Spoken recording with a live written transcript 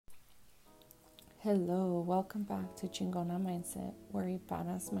Hello, welcome back to Chingona Mindset, where a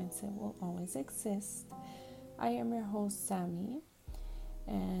badass mindset will always exist. I am your host, Sammy,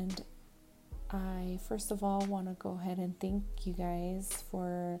 and I first of all want to go ahead and thank you guys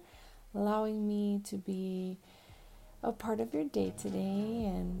for allowing me to be a part of your day today.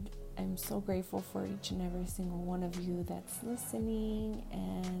 And I'm so grateful for each and every single one of you that's listening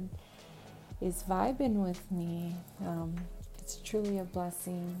and is vibing with me. It's truly a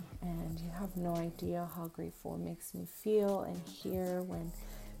blessing, and you have no idea how grateful it makes me feel and hear when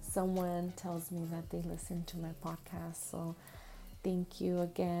someone tells me that they listen to my podcast. So, thank you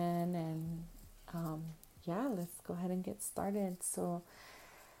again, and let's go ahead and get started. So,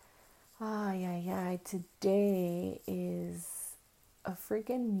 today is a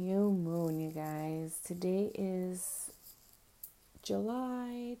freaking new moon, you guys. Today is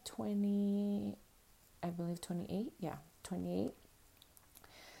July 20, I believe 28, 28,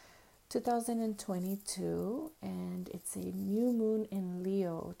 2022, and it's a new moon in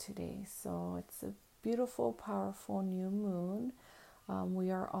Leo today. So it's a beautiful, powerful new moon.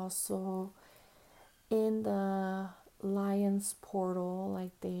 We are also in the Lion's Portal,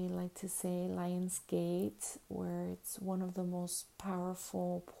 like they like to say, Lion's Gate, where it's one of the most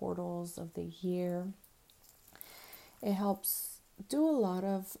powerful portals of the year. It helps do a lot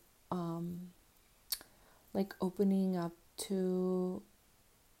of like opening up to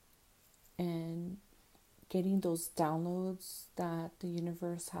and getting those downloads that the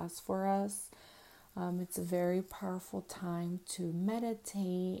universe has for us. It's a very powerful time to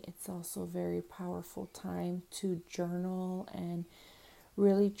meditate. It's also a very powerful time to journal and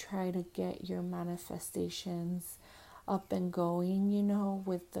really try to get your manifestations up and going,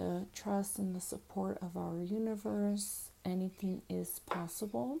 with the trust and the support of our universe. Anything is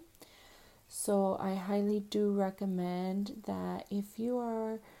possible. So I highly do recommend that if you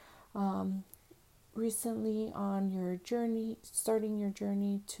are recently on your journey, starting your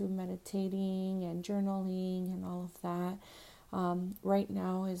journey to meditating and journaling and all of that, right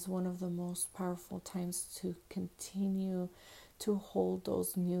now is one of the most powerful times to continue to hold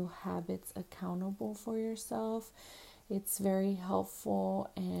those new habits accountable for yourself. It's very helpful,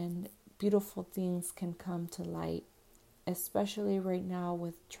 and beautiful things can come to light, especially right now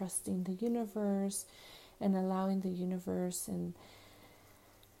with trusting the universe and allowing the universe and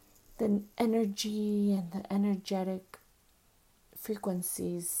the energy and the energetic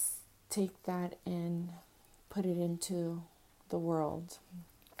frequencies take that and put it into the world.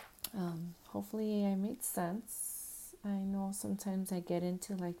 Hopefully I made sense. I know sometimes I get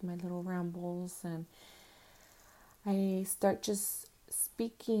into like my little rambles and I start just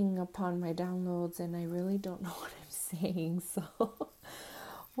speaking upon my downloads and I really don't know what I'm saying. So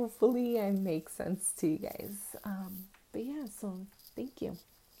hopefully I make sense to you guys. So thank you.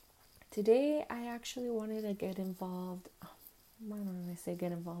 Today, I actually wanted to get involved. I don't know if I say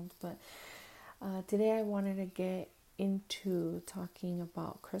get involved, but today I wanted to get into talking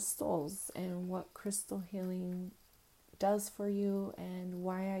about crystals and what crystal healing does for you and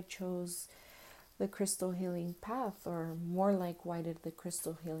why I chose the crystal healing path, or more like, why did the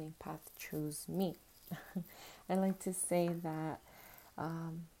crystal healing path choose me? I like to say that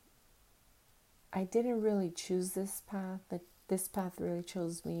I didn't really choose this path. This path really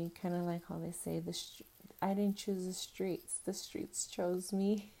chose me, kind of like how they say I didn't choose the streets chose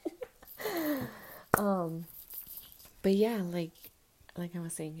me. But yeah, like I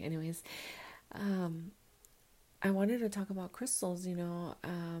was saying, anyways, I wanted to talk about crystals.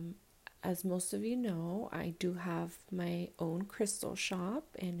 As most of you know, I do have my own crystal shop,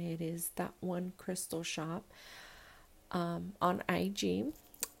 and it is That One Crystal Shop on IG.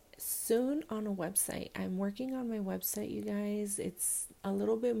 Soon on a website. I'm working on my website, you guys. It's a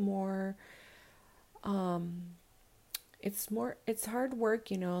little bit more it's hard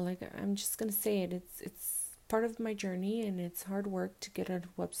work, like I'm just gonna say it. It's part of my journey, and it's hard work to get a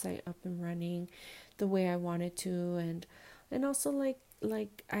website up and running the way I want it to, and also like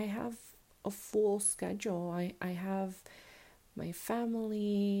I have a full schedule. I have my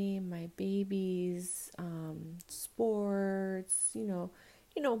family, my babies, sports,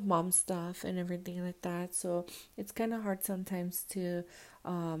 mom stuff and everything like that. So it's kind of hard sometimes to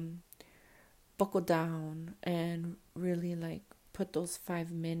buckle down and really like put those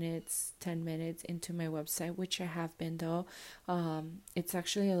 5 minutes, 10 minutes into my website, which I have been though. It's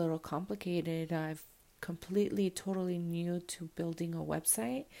actually a little complicated. I've completely, totally new to building a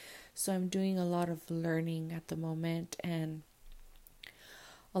website. So I'm doing a lot of learning at the moment, and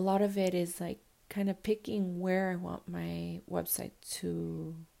a lot of it is like kind of picking where I want my website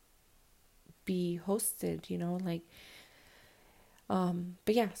to be hosted, like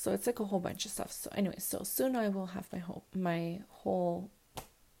But yeah, so it's like a whole bunch of stuff. So anyway, so soon I will have my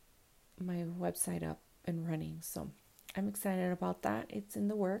website up and running. So I'm excited about that. It's in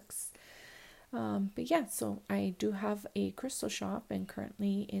the works. But yeah, so I do have a crystal shop, and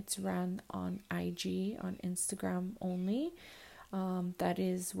currently it's run on IG, on Instagram only. That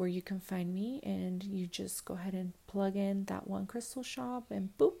is where you can find me, and you just go ahead and plug in that one crystal shop, and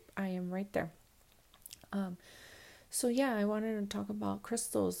boop, I am right there. So yeah, I wanted to talk about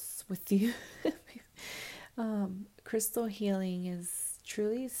crystals with you. Crystal healing is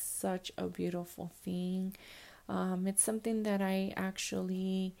truly such a beautiful thing. It's something that I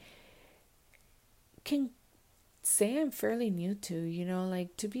actually can say I'm fairly new to,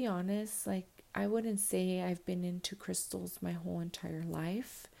 like, to be honest, like, I wouldn't say I've been into crystals my whole entire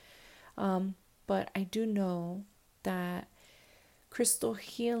life. But I do know that crystal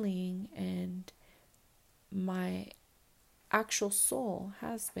healing and my actual soul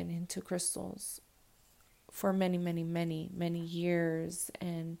has been into crystals for many, many, many, many years.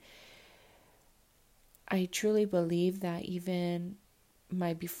 And I truly believe that even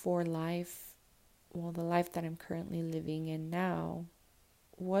my before life, well, the life that I'm currently living in now,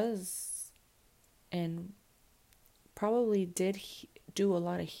 was and probably did do a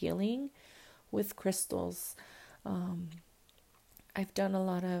lot of healing with crystals. I've done a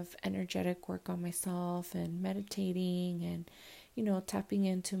lot of energetic work on myself and meditating and, tapping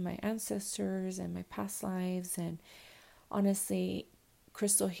into my ancestors and my past lives. And honestly,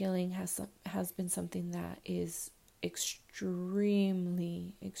 crystal healing has been something that is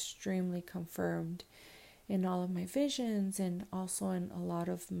extremely, extremely confirmed in all of my visions and also in a lot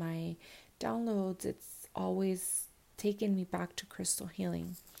of my downloads. It's always taken me back to crystal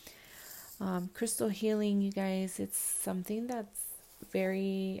healing. Crystal healing, you guys, it's something that's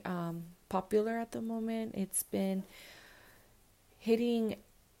very popular at the moment. It's been hitting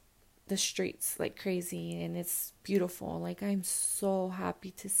the streets like crazy, and it's beautiful. Like, I'm so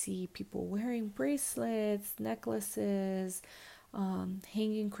happy to see people wearing bracelets, necklaces,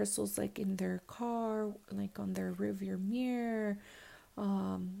 hanging crystals like in their car, like on their rearview mirror,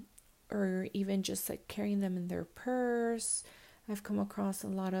 or even just like carrying them in their purse. I've come across a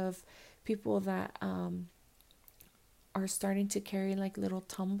lot of people that are starting to carry like little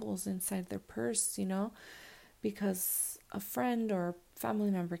tumbles inside their purse, because a friend or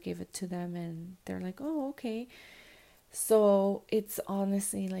family member gave it to them, and they're like, oh, okay. So it's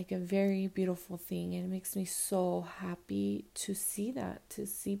honestly like a very beautiful thing, and it makes me so happy to see that, to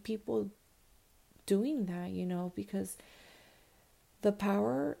see people doing that, because the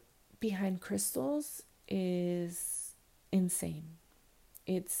power behind crystals is insane.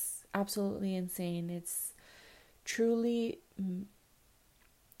 It's absolutely insane. It's truly,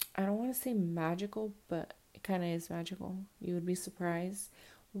 I don't want to say magical, but it kind of is magical. You would be surprised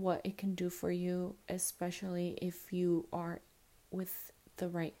what it can do for you, especially if you are with the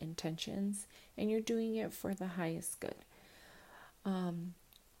right intentions and you're doing it for the highest good.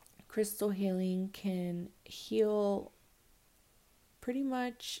 Crystal healing can heal pretty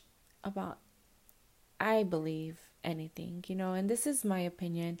much about, I believe, anything, and this is my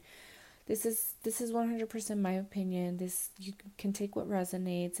opinion. This is 100% my opinion. This, you can take what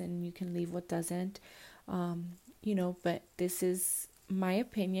resonates and you can leave what doesn't. But this is my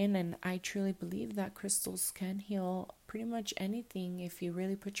opinion, and I truly believe that crystals can heal pretty much anything if you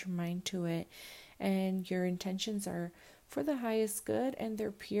really put your mind to it and your intentions are for the highest good and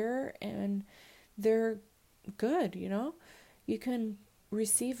they're pure and they're good. You can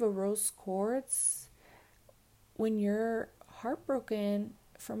receive a rose quartz when you're heartbroken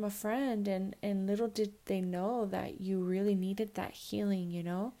from a friend, and little did they know that you really needed that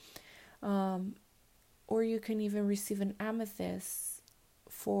healing. Or you can even receive an amethyst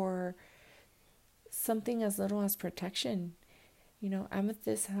for something as little as protection.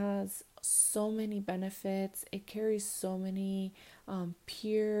 Amethyst has so many benefits. It carries so many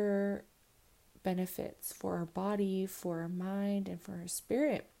pure benefits for our body, for our mind, and for our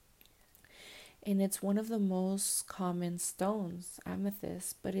spirit. And it's one of the most common stones,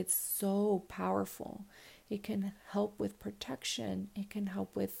 amethyst, but it's so powerful. It can help with protection. It can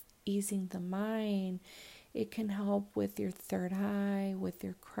help with easing the mind. It can help with your third eye, with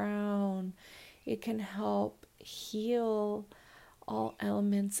your crown. It can help heal all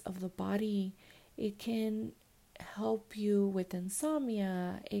elements of the body. It can help you with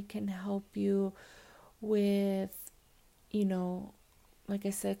insomnia. It can help you with, like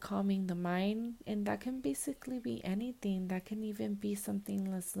I said, calming the mind. And that can basically be anything. That can even be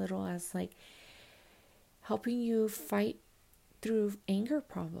something as little as like helping you fight through anger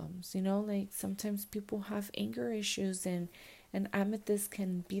problems. Like sometimes people have anger issues, and And amethyst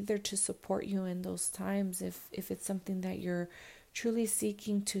can be there to support you in those times if it's something that you're truly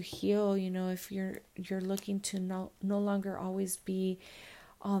seeking to heal. If you're looking to no longer always be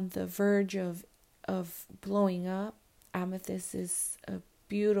on the verge of blowing up, amethyst is a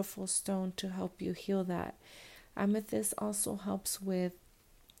beautiful stone to help you heal that. Amethyst also helps with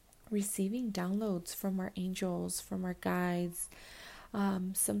receiving downloads from our angels, from our guides.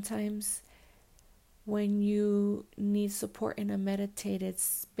 Sometimes when you need support in a meditated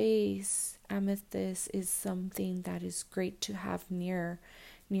space, amethyst is something that is great to have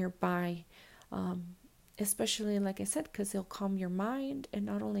nearby. Especially, like I said, because it'll calm your mind. And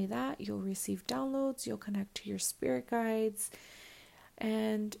not only that, you'll receive downloads, you'll connect to your spirit guides,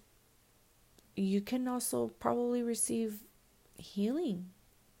 and you can also probably receive healing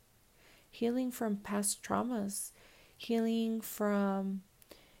from past traumas, healing from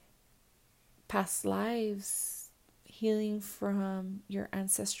past lives, healing from your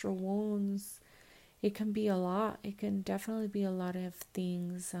ancestral wounds. It can be a lot. It can definitely be a lot of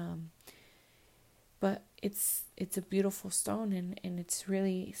things. But it's a beautiful stone, and it's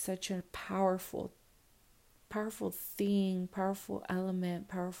really such a powerful thing, powerful element,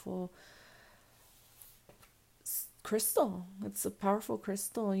 powerful crystal. It's a powerful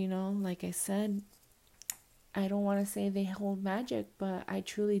crystal, like I said. I don't want to say they hold magic, but I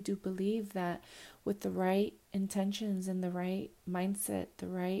truly do believe that with the right intentions and the right mindset, the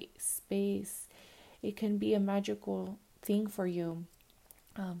right space, it can be a magical thing for you.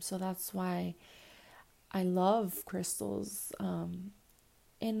 So that's why I love crystals.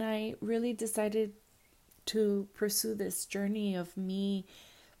 And I really decided to pursue this journey of me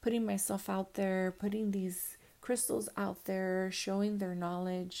putting myself out there, putting these crystals out there, sharing their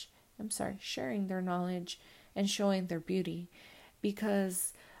knowledge and showing their beauty.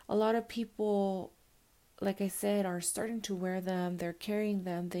 Because a lot of people, like I said, are starting to wear them. They're carrying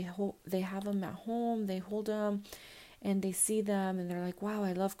them. They have them at home. They hold them and they see them and they're like, wow,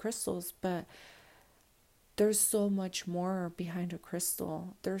 I love crystals. But there's so much more behind a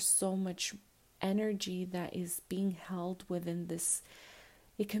crystal. There's so much energy that is being held within this.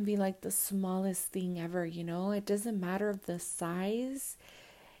 It can be like the smallest thing ever, It doesn't matter the size.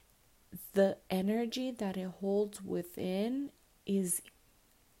 The energy that it holds within is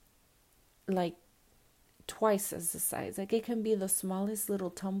like twice as the size. Like it can be the smallest little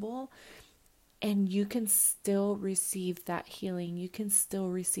tumble, and you can still receive that healing. You can still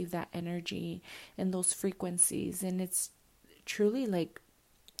receive that energy and those frequencies. And it's truly like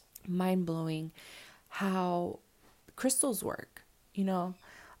mind-blowing how crystals work.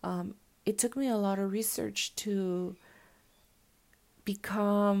 It took me a lot of research to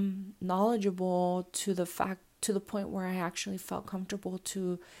become knowledgeable to the point where I actually felt comfortable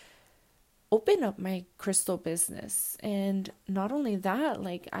to open up my crystal business. And not only that,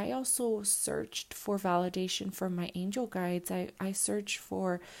 like I also searched for validation from my angel guides. I searched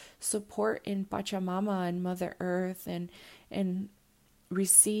for support in Pachamama and Mother Earth, and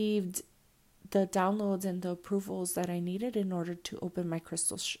received the downloads and the approvals that I needed in order to open my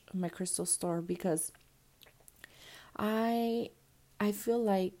crystal store. Because I feel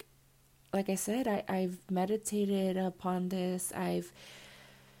like I said, I've meditated upon this. I've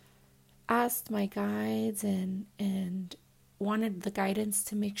asked my guides and wanted the guidance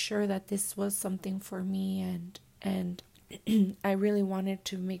to make sure that this was something for me, and I really wanted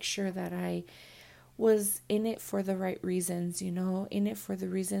to make sure that I was in it for the right reasons, in it for the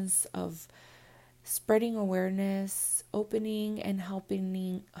reasons of spreading awareness, opening and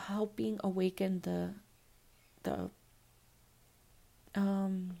helping awaken the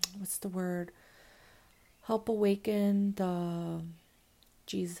what's the word? Help awaken the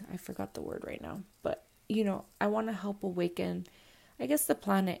I forgot the word right now. But, I want to help awaken, I guess, the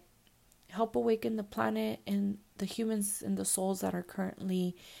planet. Help awaken the planet and the humans and the souls that are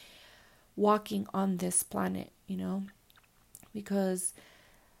currently walking on this planet, because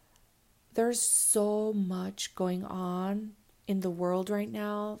there's so much going on in the world right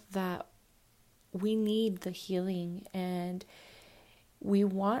now that we need the healing, and we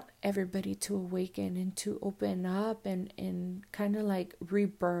want everybody to awaken and to open up and kind of like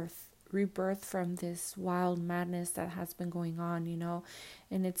rebirth from this wild madness that has been going on,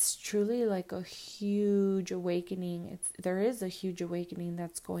 and it's truly like a huge awakening. There is a huge awakening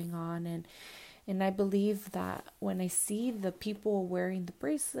that's going on, and I believe that when I see the people wearing the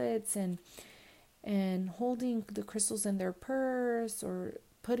bracelets and holding the crystals in their purse or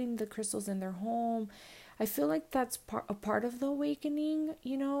putting the crystals in their home, I feel like that's a part of the awakening,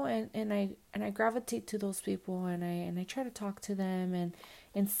 and I gravitate to those people, and I try to talk to them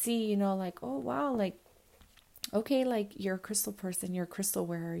and see, like, oh wow, like Okay, like you're a crystal person, you're a crystal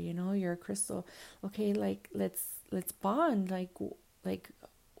wearer, you're a crystal. Okay, like let's bond. Like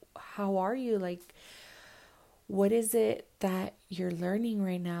how are you? Like what is it that you're learning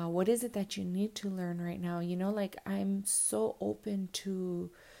right now? What is it that you need to learn right now? Like I'm so open to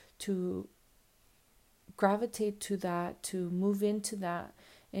gravitate to that, to move into that,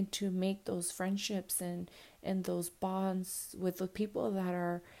 and to make those friendships and those bonds with the people that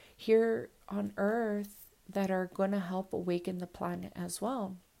are here on earth that are going to help awaken the planet as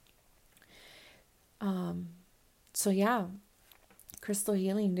well. So yeah, crystal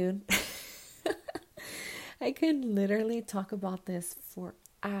healing, dude. I could literally talk about this for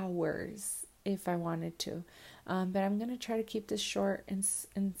hours if I wanted to. But I'm going to try to keep this short and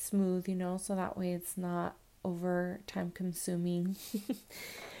smooth, so that way it's not over time consuming.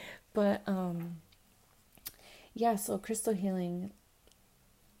 But yeah, so crystal healing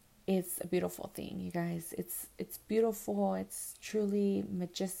is a beautiful thing, you guys. It's beautiful. It's truly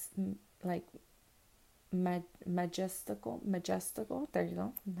like majestical. There you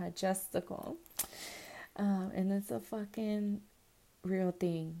go, majestical. And it's a fucking real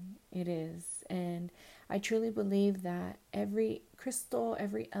thing. It is. And I truly believe that every crystal,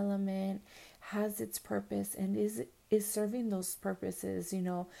 every element has its purpose and is serving those purposes.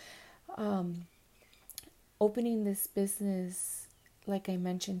 Opening this business, like I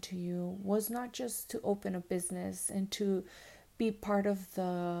mentioned to you, was not just to open a business and to be part of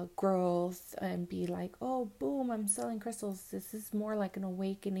the growth and be like, oh, boom, I'm selling crystals. This is more like an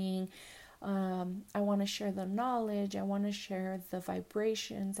awakening. I want to share the knowledge. I want to share the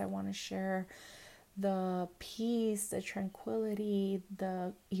vibrations. I want to share the peace, the tranquility,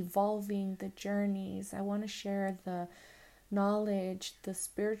 the evolving, the journeys. I want to share the knowledge, the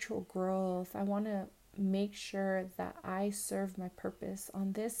spiritual growth. I want to make sure that I serve my purpose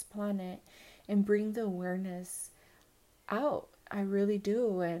on this planet and bring the awareness out. I really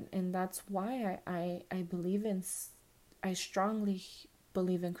do. And that's why I believe I strongly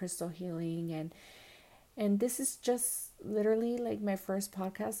believe in crystal healing. And this is just literally like my first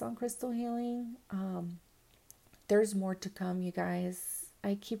podcast on crystal healing. There's more to come, you guys.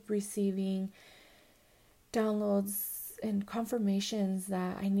 I keep receiving downloads and confirmations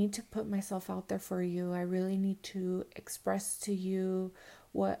that I need to put myself out there for you. I really need to express to you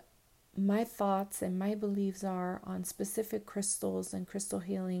what my thoughts and my beliefs are on specific crystals and crystal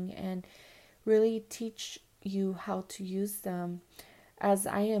healing, and really teach you how to use them, as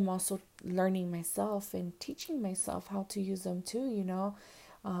I am also learning myself and teaching myself how to use them too.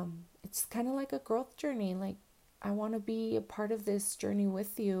 It's kind of like a growth journey. Like I want to be a part of this journey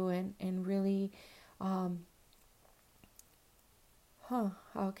with you and really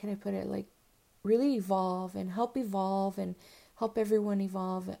how can I put it, like really evolve and help everyone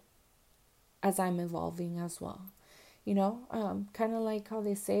evolve as I'm evolving as well. Kind of like how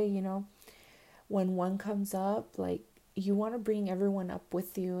they say, when one comes up, like you want to bring everyone up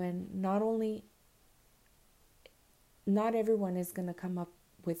with you, and not everyone is going to come up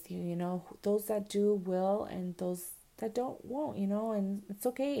with you. Those that do will, and those that don't won't, and it's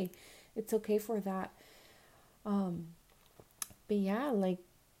okay. It's okay for that. But yeah, like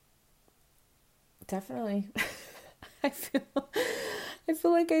definitely I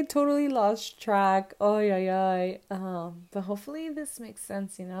feel like I totally lost track. Oh yeah. But hopefully this makes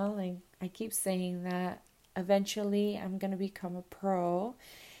sense, like I keep saying that eventually I'm going to become a pro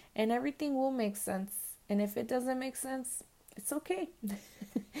and everything will make sense. And if it doesn't make sense, it's okay.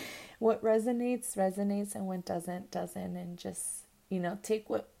 What resonates, and what doesn't. And just, take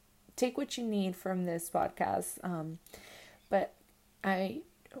what you need from this podcast. But I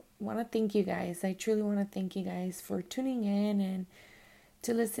want to thank you guys. I truly want to thank you guys for tuning in and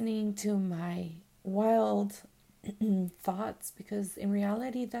to listening to my wild thoughts, because in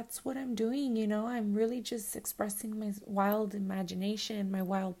reality that's what I'm doing. I'm really just expressing my wild imagination, my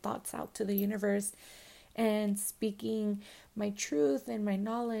wild thoughts out to the universe, and speaking my truth and my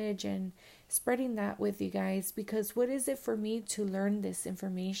knowledge and spreading that with you guys. Because what is it for me to learn this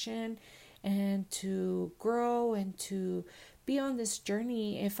information and to grow and to be on this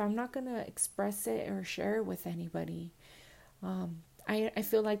journey if I'm not going to express it or share it with anybody? I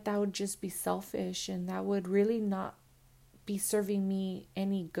feel like that would just be selfish, and that would really not be serving me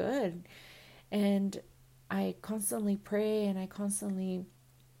any good. And I constantly pray, and I constantly,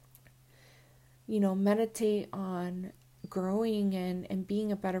 meditate on growing and being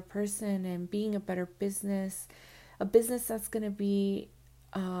a better person and being a better business, a business that's going to be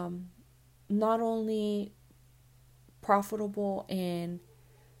not only profitable in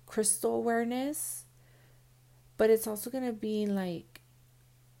crystal awareness, but it's also going to be like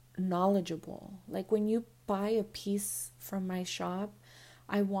knowledgeable. Like when you buy a piece from my shop,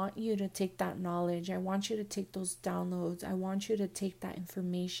 I want you to take that knowledge. I want you to take those downloads. I want you to take that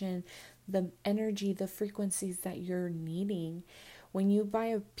information, the energy, the frequencies that you're needing. When you buy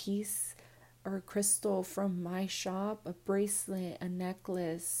a piece or a crystal from my shop, a bracelet, a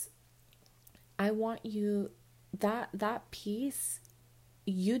necklace, I want you, that piece,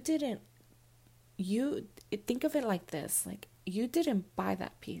 you think of it like this, like you didn't buy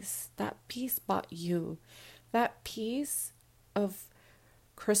that piece bought you. That piece of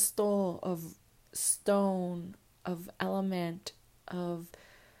crystal, of stone, of element, of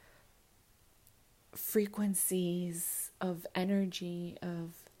frequencies, of energy,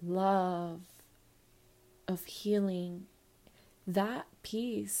 of love, of healing, that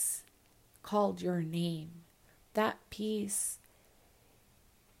piece called your name. That piece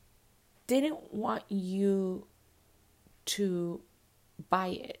didn't want you to buy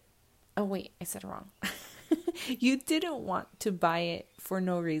it. Oh wait, I said it wrong. You didn't want to buy it for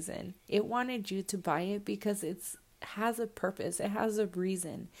no reason. It wanted you to buy it because it has a purpose. It has a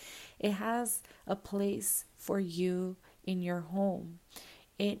reason. It has a place for you in your home.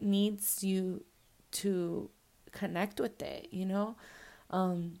 It needs you to connect with it, you know?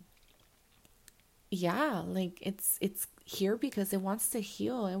 Yeah, like it's here because it wants to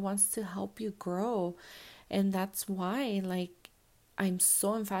heal. It wants to help you grow. And that's why, like, I'm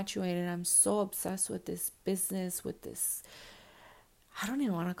so infatuated. I'm so obsessed with this business, with this. I don't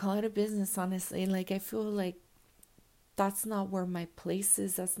even want to call it a business, honestly. Like, I feel like that's not where my place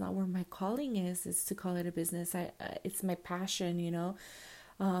is. That's not where my calling is to call it a business. It's my passion, you know.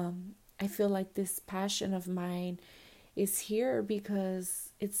 I feel like this passion of mine is here because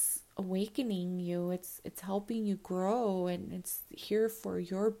it's awakening you. It's helping you grow, and it's here for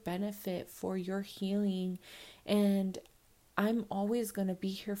your benefit, for your healing. And I'm always going to be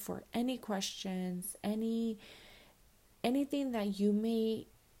here for any questions, anything that you may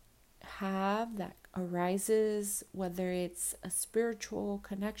have that arises, whether it's a spiritual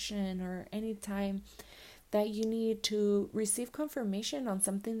connection or any time that you need to receive confirmation on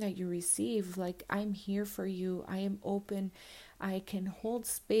something that you receive. Like, I'm here for you. I am open. I can hold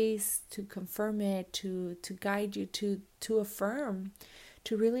space to confirm it, to guide you, to affirm,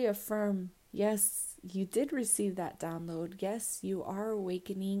 to really affirm, yes, you did receive that download. Yes, you are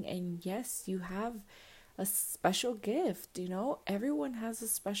awakening, and yes, you have a special gift. You know, everyone has a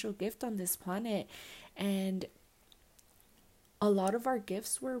special gift on this planet, and a lot of our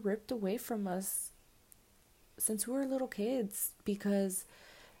gifts were ripped away from us since we were little kids because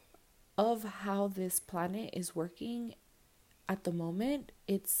of how this planet is working at the moment.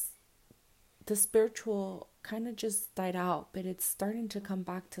 It's the spiritual kind of just died out, but it's starting to come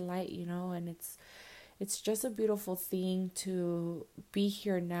back to light, you know, and it's just a beautiful thing to be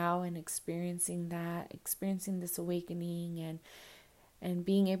here now and experiencing this awakening and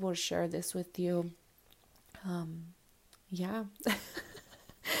being able to share this with you. Yeah.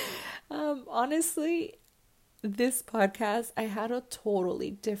 Honestly, this podcast, I had a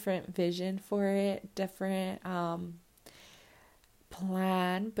totally different vision for it, different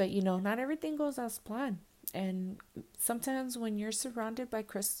plan, but you know, not everything goes as planned. And sometimes when you're surrounded by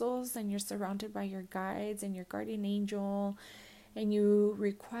crystals and you're surrounded by your guides and your guardian angel and you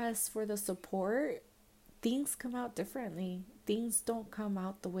request for the support, things come out differently. Things don't come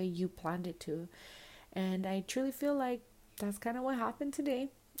out the way you planned it to. And I truly feel like that's kind of what happened today,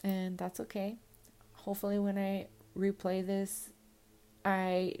 and that's okay. Hopefully when I replay this,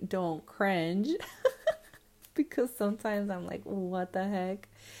 I don't cringe because sometimes I'm like, what the heck?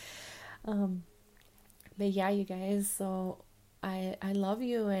 But yeah, you guys, so I love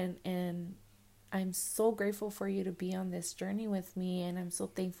you, and I'm so grateful for you to be on this journey with me, and I'm so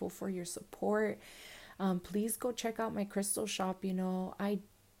thankful for your support. Please go check out my crystal shop. You know,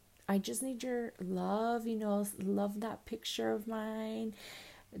 I just need your love, you know, love that picture of mine.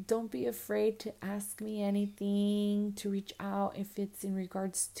 Don't be afraid to ask me anything, to reach out if it's in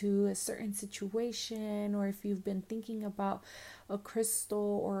regards to a certain situation, or if you've been thinking about a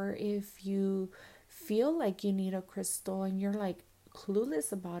crystal, or if you feel like you need a crystal and you're like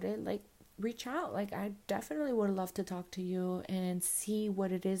clueless about it, like reach out. Like, I definitely would love to talk to you and see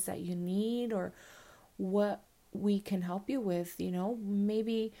what it is that you need or what we can help you with. You know,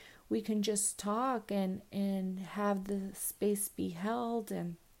 maybe we can just talk and have the space be held,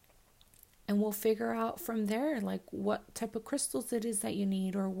 and we'll figure out from there like what type of crystals it is that you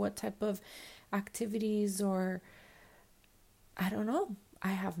need, or what type of activities, or I don't know. I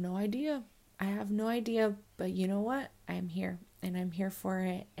have no idea, but you know what? I'm here, and I'm here for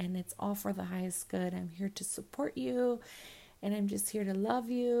it, and it's all for the highest good. I'm here to support you, and I'm just here to love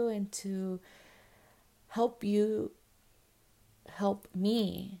you and to help you help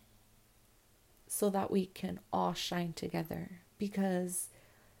me so that we can all shine together, because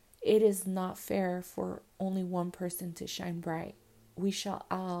it is not fair for only one person to shine bright. We shall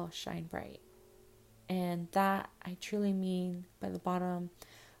all shine bright. And that I truly mean by the bottom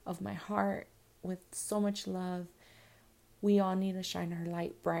of my heart, with so much love. We all need to shine our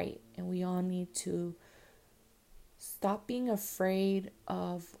light bright, and we all need to stop being afraid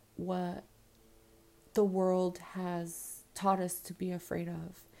of what the world has taught us to be afraid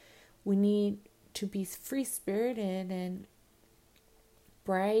of. We need to be free-spirited and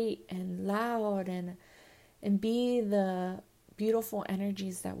bright and loud and be the beautiful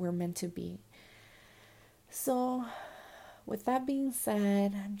energies that we're meant to be. So with that being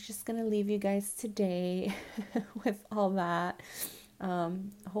said, I'm just going to leave you guys today with all that.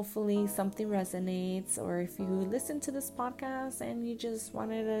 Hopefully something resonates, or if you listen to this podcast and you just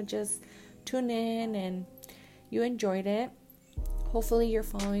wanted to just tune in and you enjoyed it, hopefully you're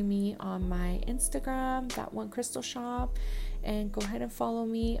following me on my Instagram, That One Crystal Shop, and go ahead and follow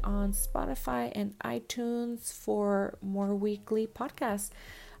me on Spotify and iTunes for more weekly podcasts.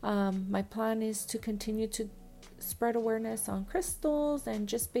 My plan is to continue to spread awareness on crystals and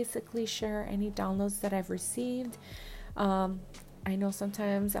just basically share any downloads that I've received. I know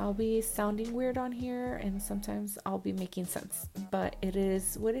sometimes I'll be sounding weird on here and sometimes I'll be making sense, but it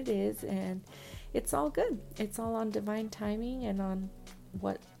is what it is, and it's all good. It's all on divine timing and on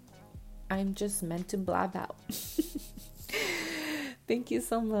what I'm just meant to blab out. Thank you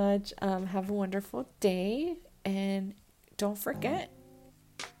so much. Have a wonderful day, and don't forget,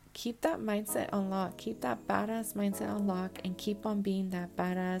 keep that mindset unlocked. Keep that badass mindset unlocked, and keep on being that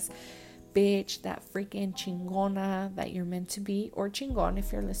badass bitch, that freaking chingona that you're meant to be, or chingon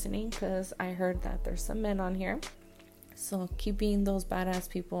if you're listening, because I heard that there's some men on here. So keep being those badass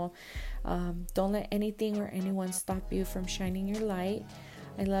people. Don't let anything or anyone stop you from shining your light.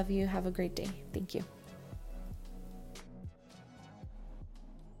 I love you. Have a great day. Thank you.